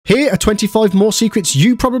Here are 25 more secrets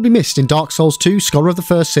you probably missed in Dark Souls 2 Scholar of the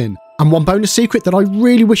First Sin, and one bonus secret that I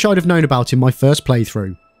really wish I'd have known about in my first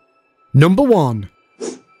playthrough. Number 1.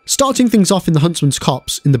 Starting things off in the Huntsman's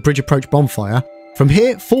Copse in the bridge approach bonfire, from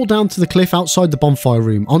here fall down to the cliff outside the bonfire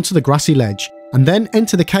room onto the grassy ledge, and then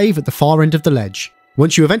enter the cave at the far end of the ledge.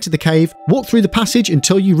 Once you have entered the cave, walk through the passage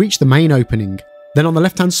until you reach the main opening. Then on the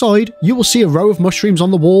left hand side, you will see a row of mushrooms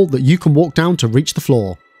on the wall that you can walk down to reach the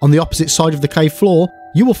floor. On the opposite side of the cave floor,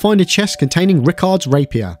 you will find a chest containing Ricard's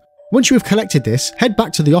rapier. Once you have collected this, head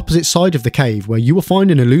back to the opposite side of the cave where you will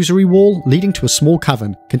find an illusory wall leading to a small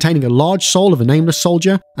cavern containing a large soul of a nameless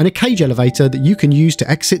soldier and a cage elevator that you can use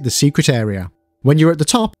to exit the secret area. When you're at the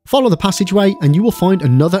top, follow the passageway and you will find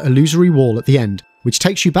another illusory wall at the end, which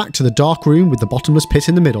takes you back to the dark room with the bottomless pit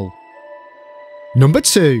in the middle. Number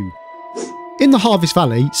 2. In the Harvest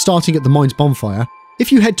Valley, starting at the mine's bonfire,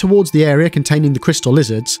 if you head towards the area containing the crystal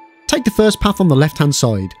lizards, take the first path on the left hand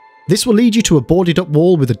side. This will lead you to a boarded up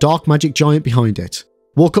wall with a dark magic giant behind it.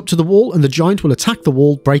 Walk up to the wall and the giant will attack the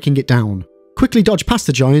wall, breaking it down. Quickly dodge past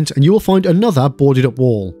the giant and you will find another boarded up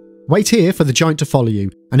wall. Wait here for the giant to follow you,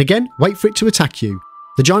 and again wait for it to attack you.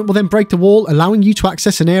 The giant will then break the wall, allowing you to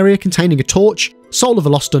access an area containing a torch, soul of a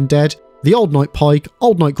lost undead, the old knight pike,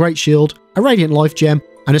 old knight great shield, a radiant life gem,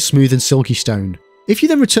 and a smooth and silky stone. If you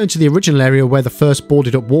then return to the original area where the first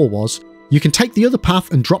boarded up wall was, you can take the other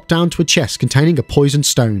path and drop down to a chest containing a poisoned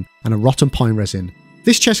stone and a rotten pine resin.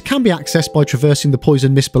 This chest can be accessed by traversing the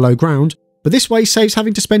poison mist below ground, but this way saves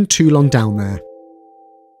having to spend too long down there.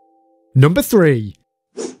 Number 3.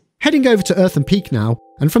 Heading over to Earthen Peak now,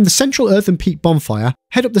 and from the central Earthen Peak bonfire,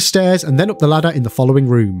 head up the stairs and then up the ladder in the following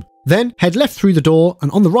room. Then head left through the door, and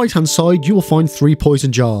on the right hand side you will find 3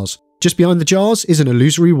 poison jars. Just behind the jars is an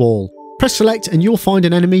illusory wall. Press select and you will find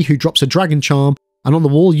an enemy who drops a dragon charm, and on the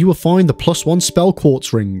wall you will find the +1 spell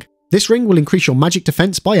quartz ring. This ring will increase your magic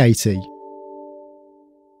defense by 80.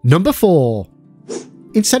 Number 4.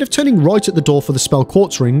 Instead of turning right at the door for the spell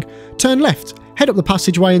quartz ring, turn left, head up the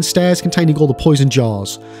passageway and stairs containing all the poison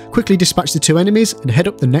jars. Quickly dispatch the 2 enemies and head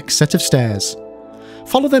up the next set of stairs.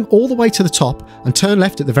 Follow them all the way to the top and turn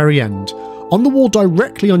left at the very end. On the wall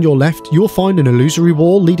directly on your left, you will find an illusory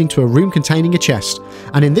wall leading to a room containing a chest,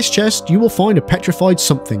 and in this chest you will find a petrified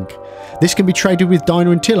something. This can be traded with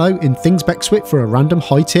Dinah and Tillo in Things Bexwit for a random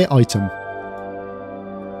high tier item.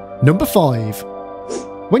 Number 5.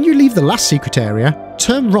 When you leave the last secret area,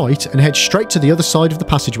 turn right and head straight to the other side of the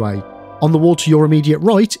passageway. On the wall to your immediate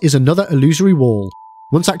right is another illusory wall.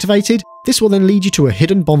 Once activated, this will then lead you to a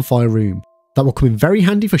hidden bonfire room. That will come in very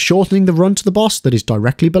handy for shortening the run to the boss that is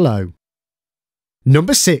directly below.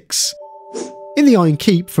 Number 6. In the Iron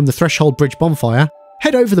Keep from the Threshold Bridge bonfire,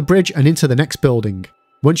 head over the bridge and into the next building.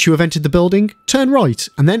 Once you have entered the building, turn right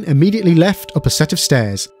and then immediately left up a set of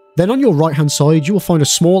stairs. Then on your right hand side you will find a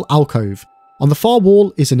small alcove. On the far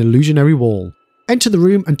wall is an illusionary wall. Enter the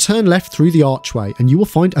room and turn left through the archway and you will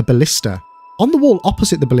find a ballista. On the wall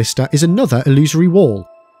opposite the ballista is another illusory wall,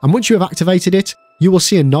 and once you have activated it, you will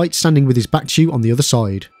see a knight standing with his back to you on the other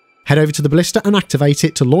side. Head over to the ballista and activate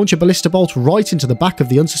it to launch a ballista bolt right into the back of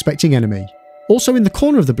the unsuspecting enemy. Also in the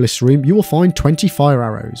corner of the ballista room you will find 20 fire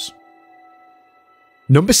arrows.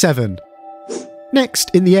 Number 7.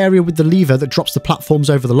 Next, in the area with the lever that drops the platforms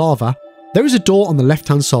over the lava, there is a door on the left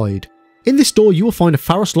hand side. In this door you will find a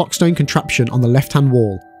Pharos Lockstone contraption on the left hand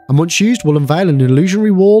wall, and once used will unveil an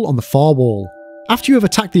illusionary wall on the far wall. After you have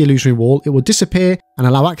attacked the illusionary wall, it will disappear and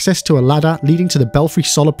allow access to a ladder leading to the Belfry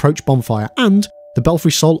Sol approach bonfire and the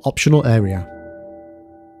Belfry Sol optional area.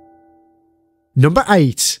 Number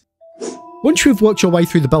 8. Once you have worked your way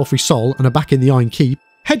through the Belfry Sol and are back in the Iron Keep,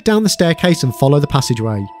 head down the staircase and follow the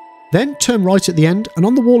passageway. Then turn right at the end, and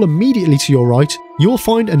on the wall immediately to your right you will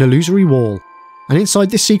find an illusory wall. And inside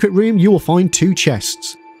this secret room you will find 2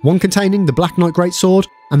 chests, one containing the Black Knight Greatsword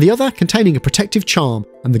and the other containing a protective charm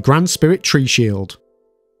and the Grand Spirit Tree Shield.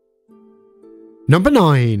 Number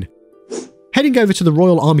 9. Heading over to the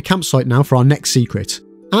Royal Army campsite now for our next secret.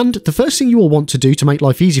 And the first thing you will want to do to make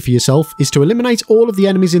life easy for yourself is to eliminate all of the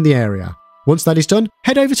enemies in the area. Once that is done,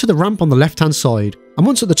 head over to the ramp on the left hand side, and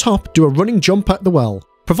once at the top, do a running jump at the well.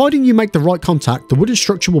 Providing you make the right contact, the wooden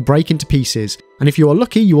structure will break into pieces, and if you are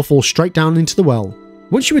lucky you will fall straight down into the well.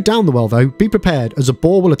 Once you are down the well though, be prepared as a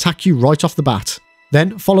boar will attack you right off the bat.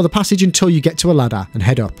 Then follow the passage until you get to a ladder and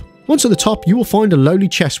head up. Once at the top you will find a lowly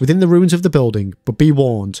chest within the ruins of the building, but be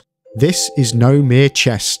warned, this is no mere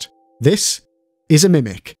chest. This is a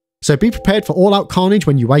mimic, so be prepared for all out carnage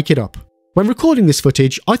when you wake it up. When recording this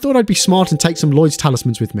footage, I thought I'd be smart and take some Lloyd's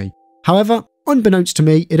talismans with me. However, unbeknownst to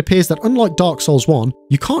me, it appears that unlike Dark Souls 1,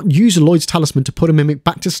 you can't use a Lloyd's talisman to put a mimic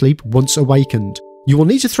back to sleep once awakened. You will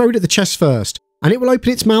need to throw it at the chest first, and it will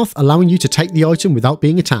open its mouth, allowing you to take the item without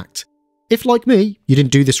being attacked. If, like me, you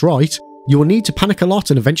didn't do this right, you will need to panic a lot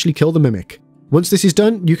and eventually kill the Mimic. Once this is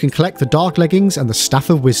done, you can collect the Dark Leggings and the Staff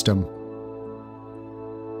of Wisdom.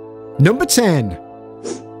 Number 10.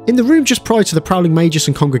 In the room just prior to the Prowling Magus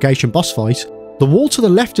and Congregation boss fight, the wall to the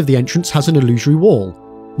left of the entrance has an illusory wall.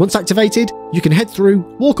 Once activated, you can head through,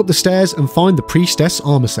 walk up the stairs and find the Priestess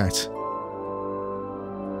armor set.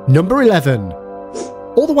 Number 11.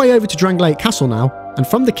 All the way over to Drangleic Castle now, and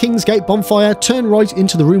from the King's Gate bonfire, turn right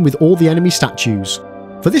into the room with all the enemy statues.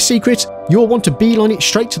 For this secret, you will want to beeline it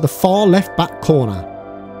straight to the far left back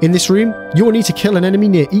corner. In this room, you will need to kill an enemy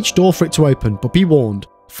near each door for it to open, but be warned,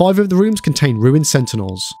 5 of the rooms contain ruined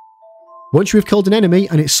sentinels. Once you have killed an enemy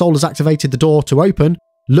and its soul has activated the door to open,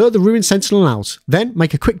 lure the ruined sentinel out, then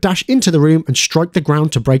make a quick dash into the room and strike the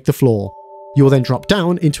ground to break the floor. You will then drop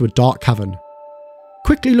down into a dark cavern.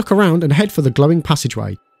 Quickly look around and head for the glowing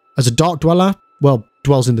passageway, as a dark dweller, well,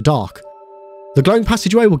 dwells in the dark. The glowing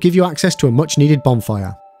passageway will give you access to a much needed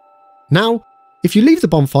bonfire. Now, if you leave the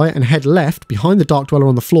bonfire and head left, behind the dark dweller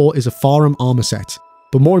on the floor is a Farum armor set.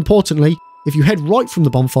 But more importantly, if you head right from the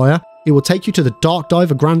bonfire, it will take you to the Dark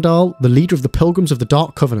Diver Grandal, the leader of the Pilgrims of the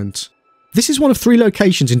Dark Covenant. This is one of 3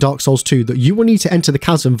 locations in Dark Souls 2 that you will need to enter the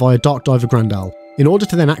chasm via Dark Diver Grandal, in order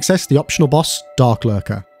to then access the optional boss, Dark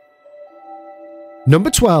Lurker. Number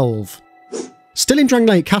 12. Still in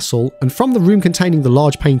Drangleic Castle, and from the room containing the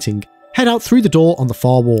large painting, head out through the door on the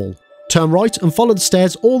far wall. Turn right and follow the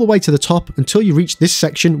stairs all the way to the top until you reach this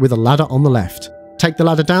section with a ladder on the left. Take the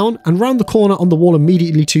ladder down, and round the corner on the wall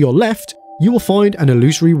immediately to your left, you will find an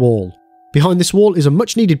illusory wall. Behind this wall is a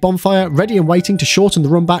much needed bonfire ready and waiting to shorten the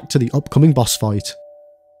run back to the upcoming boss fight.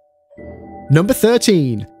 Number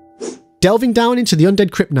 13. Delving down into the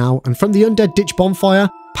Undead Crypt now, and from the Undead Ditch bonfire,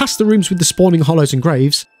 past the rooms with the spawning hollows and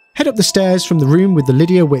graves, head up the stairs from the room with the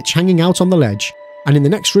Lydia Witch hanging out on the ledge, and in the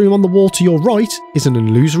next room on the wall to your right is an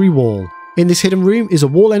illusory wall. In this hidden room is a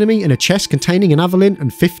wall enemy in a chest containing an Avalyn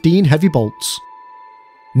and 15 heavy bolts.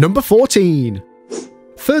 Number 14.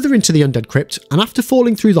 Further into the Undead Crypt, and after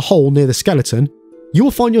falling through the hole near the skeleton, you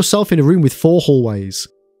will find yourself in a room with 4 hallways.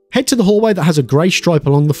 Head to the hallway that has a grey stripe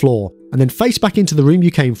along the floor, and then face back into the room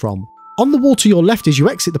you came from. On the wall to your left as you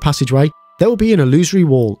exit the passageway, there will be an illusory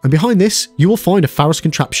wall, and behind this, you will find a Pharos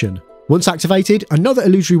contraption. Once activated, another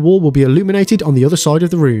illusory wall will be illuminated on the other side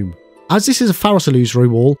of the room. As this is a Pharos illusory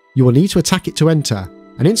wall, you will need to attack it to enter,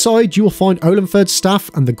 and inside you will find Olenford's staff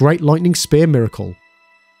and the Great Lightning Spear Miracle.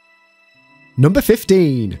 Number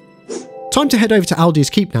 15. Time to head over to Aldir's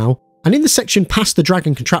Keep now, and in the section past the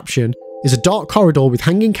dragon contraption is a dark corridor with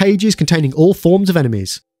hanging cages containing all forms of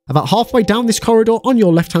enemies. About halfway down this corridor on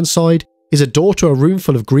your left hand side is a door to a room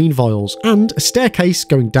full of green vials and a staircase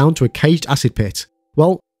going down to a caged acid pit.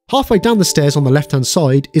 Well, halfway down the stairs on the left hand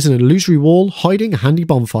side is an illusory wall hiding a handy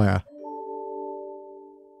bonfire.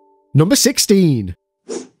 Number 16.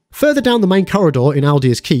 Further down the main corridor in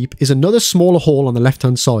Aldir's Keep is another smaller hall on the left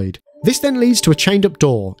hand side. This then leads to a chained up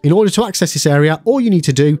door. In order to access this area, all you need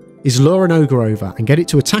to do is lure an ogre over and get it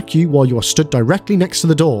to attack you while you are stood directly next to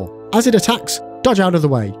the door. As it attacks, dodge out of the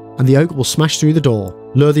way, and the ogre will smash through the door.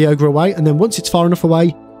 Lure the ogre away, and then once it's far enough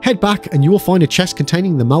away, head back and you will find a chest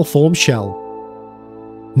containing the malformed shell.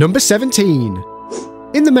 Number 17.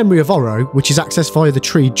 In the Memory of Oro, which is accessed via the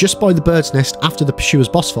tree just by the bird's nest after the Pursuer's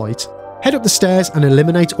boss fight, head up the stairs and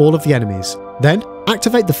eliminate all of the enemies. Then,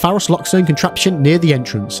 activate the Pharos Lockstone contraption near the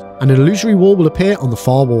entrance, and an illusory wall will appear on the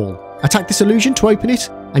far wall. Attack this illusion to open it,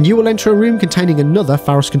 and you will enter a room containing another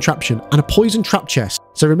Pharos contraption and a poison trap chest,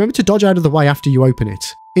 so remember to dodge out of the way after you open it.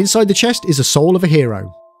 Inside the chest is a soul of a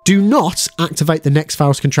hero. Do not activate the next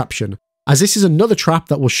Pharos contraption, as this is another trap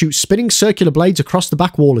that will shoot spinning circular blades across the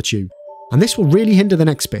back wall at you, and this will really hinder the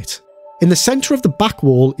next bit. In the centre of the back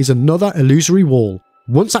wall is another illusory wall.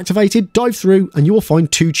 Once activated, dive through and you will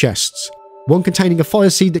find 2 chests. One containing a fire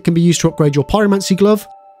seed that can be used to upgrade your pyromancy glove,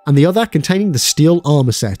 and the other containing the steel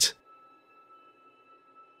armor set.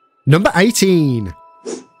 Number 18.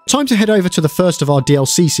 Time to head over to the first of our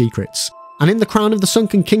DLC secrets, and in the Crown of the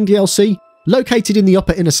Sunken King DLC, located in the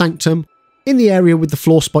upper inner sanctum, in the area with the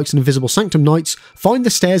floor spikes and invisible sanctum knights, find the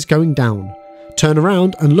stairs going down. Turn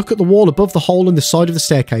around and look at the wall above the hole in the side of the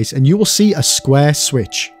staircase and you will see a square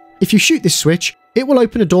switch. If you shoot this switch, it will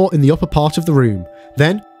open a door in the upper part of the room.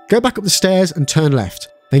 Then, go back up the stairs and turn left.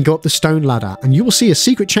 Then go up the stone ladder and you will see a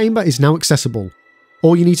secret chamber is now accessible.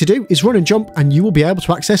 All you need to do is run and jump and you will be able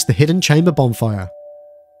to access the hidden chamber bonfire.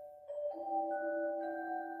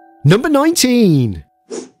 Number 19.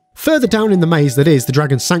 Further down in the maze that is the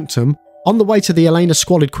Dragon's Sanctum, on the way to the Elena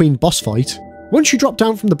Squalid Queen boss fight, once you drop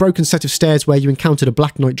down from the broken set of stairs where you encountered a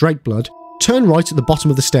Black Knight Drakeblood, turn right at the bottom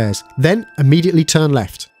of the stairs, then immediately turn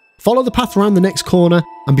left. Follow the path around the next corner,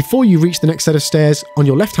 and before you reach the next set of stairs, on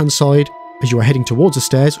your left hand side, as you are heading towards the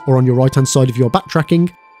stairs, or on your right hand side if you are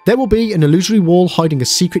backtracking, there will be an illusory wall hiding a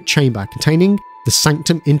secret chamber containing the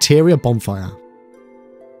Sanctum interior bonfire.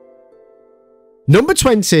 Number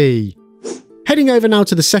 20. Heading over now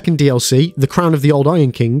to the second DLC, The Crown of the Old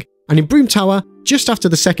Iron King, and in Broom Tower, just after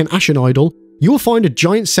the second Ashen Idol, you will find a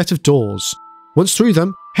giant set of doors. Once through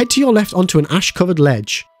them, head to your left onto an ash-covered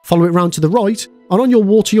ledge, follow it round to the right, and on your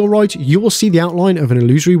wall to your right, you will see the outline of an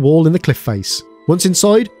illusory wall in the cliff face. Once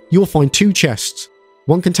inside, you will find two chests,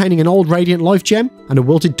 one containing an old Radiant Life gem and a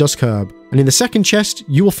wilted dusk herb, and in the second chest,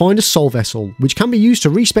 you will find a soul vessel, which can be used to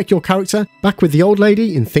respec your character back with the old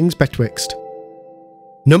lady in Things Betwixt.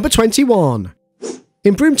 Number 21.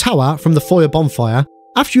 In Broom Tower, from the Foyer Bonfire,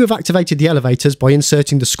 after you have activated the elevators by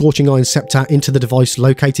inserting the Scorching Iron Scepter into the device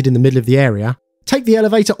located in the middle of the area, take the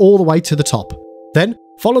elevator all the way to the top. Then,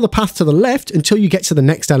 follow the path to the left until you get to the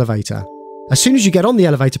next elevator. As soon as you get on the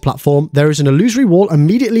elevator platform, there is an illusory wall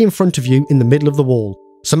immediately in front of you in the middle of the wall,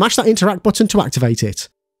 so mash that interact button to activate it.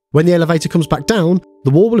 When the elevator comes back down,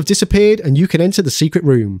 the wall will have disappeared and you can enter the secret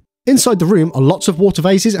room. Inside the room are lots of water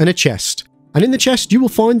vases and a chest, and in the chest you will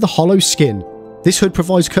find the hollow skin. This hood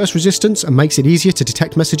provides curse resistance and makes it easier to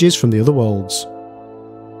detect messages from the other worlds.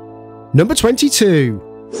 Number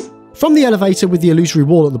 22. From the elevator with the illusory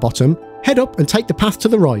wall at the bottom, head up and take the path to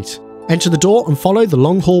the right. Enter the door and follow the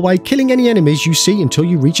long hallway, killing any enemies you see until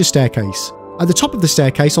you reach a staircase. At the top of the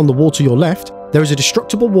staircase on the wall to your left, there is a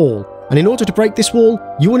destructible wall, and in order to break this wall,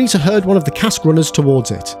 you will need to herd one of the cask runners towards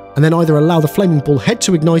it, and then either allow the flaming bull head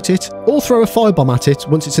to ignite it, or throw a firebomb at it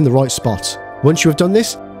once it's in the right spot. Once you have done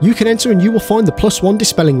this, you can enter and you will find the +1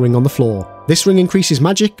 dispelling ring on the floor. This ring increases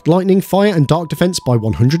magic, lightning, fire and dark defense by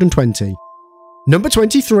 120. Number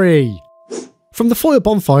 23. From the Foyer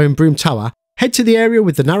Bonfire in Broom Tower, head to the area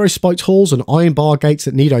with the narrow spiked halls and iron bar gates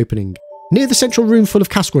that need opening, near the central room full of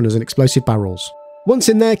cask runners and explosive barrels. Once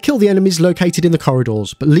in there, kill the enemies located in the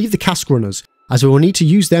corridors, but leave the cask runners, as we will need to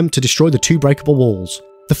use them to destroy the two breakable walls.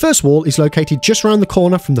 The first wall is located just around the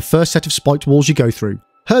corner from the first set of spiked walls you go through.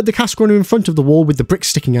 Herd the cask runner in front of the wall with the bricks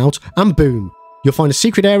sticking out, and boom! You'll find a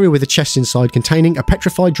secret area with a chest inside containing a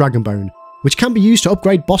petrified dragon bone, which can be used to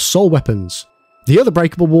upgrade boss soul weapons. The other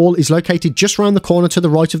breakable wall is located just around the corner to the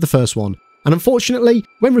right of the first one, and unfortunately,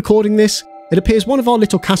 when recording this, it appears one of our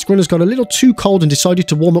little cask runners got a little too cold and decided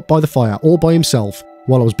to warm up by the fire all by himself,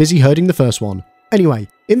 while I was busy herding the first one. Anyway,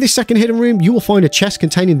 in this second hidden room, you will find a chest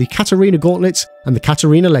containing the Katarina gauntlets and the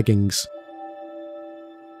Katarina leggings.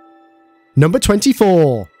 Number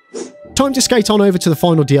 24. Time to skate on over to the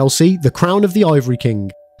final DLC, The Crown of the Ivory King,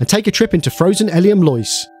 and take a trip into Frozen Elium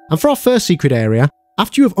Lois. And for our first secret area,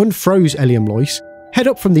 after you have unfroze Elium Lois, head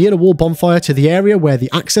up from the inner wall bonfire to the area where the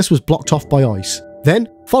access was blocked off by ice. Then,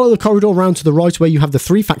 follow the corridor round to the right where you have the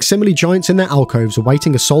 3 facsimile giants in their alcoves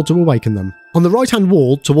awaiting a soul to awaken them. On the right hand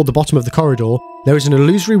wall, toward the bottom of the corridor, there is an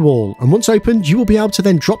illusory wall, and once opened, you will be able to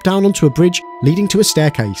then drop down onto a bridge leading to a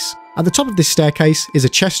staircase. At the top of this staircase is a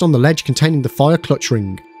chest on the ledge containing the fire clutch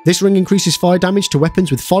ring. This ring increases fire damage to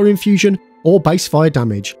weapons with fire infusion or base fire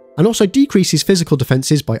damage, and also decreases physical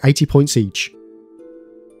defenses by 80 points each.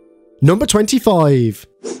 Number 25.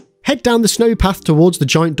 Head down the snowy path towards the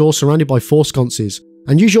giant door surrounded by 4 sconces,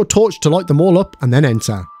 and use your torch to light them all up and then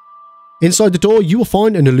enter. Inside the door, you will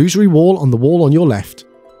find an illusory wall on the wall on your left.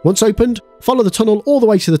 Once opened, follow the tunnel all the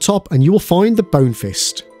way to the top and you will find the Bone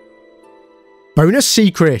Fist. Bonus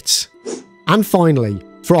secret! And finally,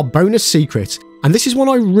 for our bonus secret, and this is one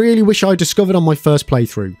I really wish I discovered on my first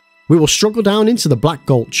playthrough, we will struggle down into the Black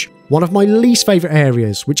Gulch, one of my least favourite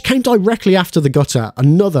areas, which came directly after the Gutter,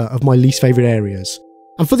 another of my least favourite areas.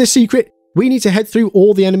 And for this secret, we need to head through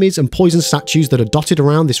all the enemies and poison statues that are dotted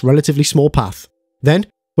around this relatively small path. Then,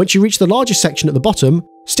 once you reach the largest section at the bottom,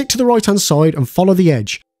 stick to the right hand side and follow the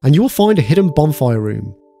edge, and you will find a hidden bonfire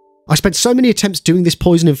room. I spent so many attempts doing this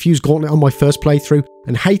poison infused gauntlet on my first playthrough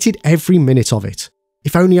and hated every minute of it.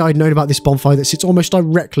 If only I had known about this bonfire that sits almost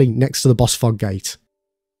directly next to the boss fog gate.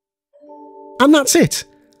 And that's it!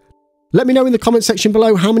 Let me know in the comment section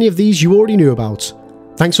below how many of these you already knew about.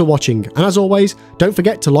 Thanks for watching, and as always, don't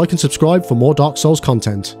forget to like and subscribe for more Dark Souls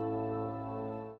content.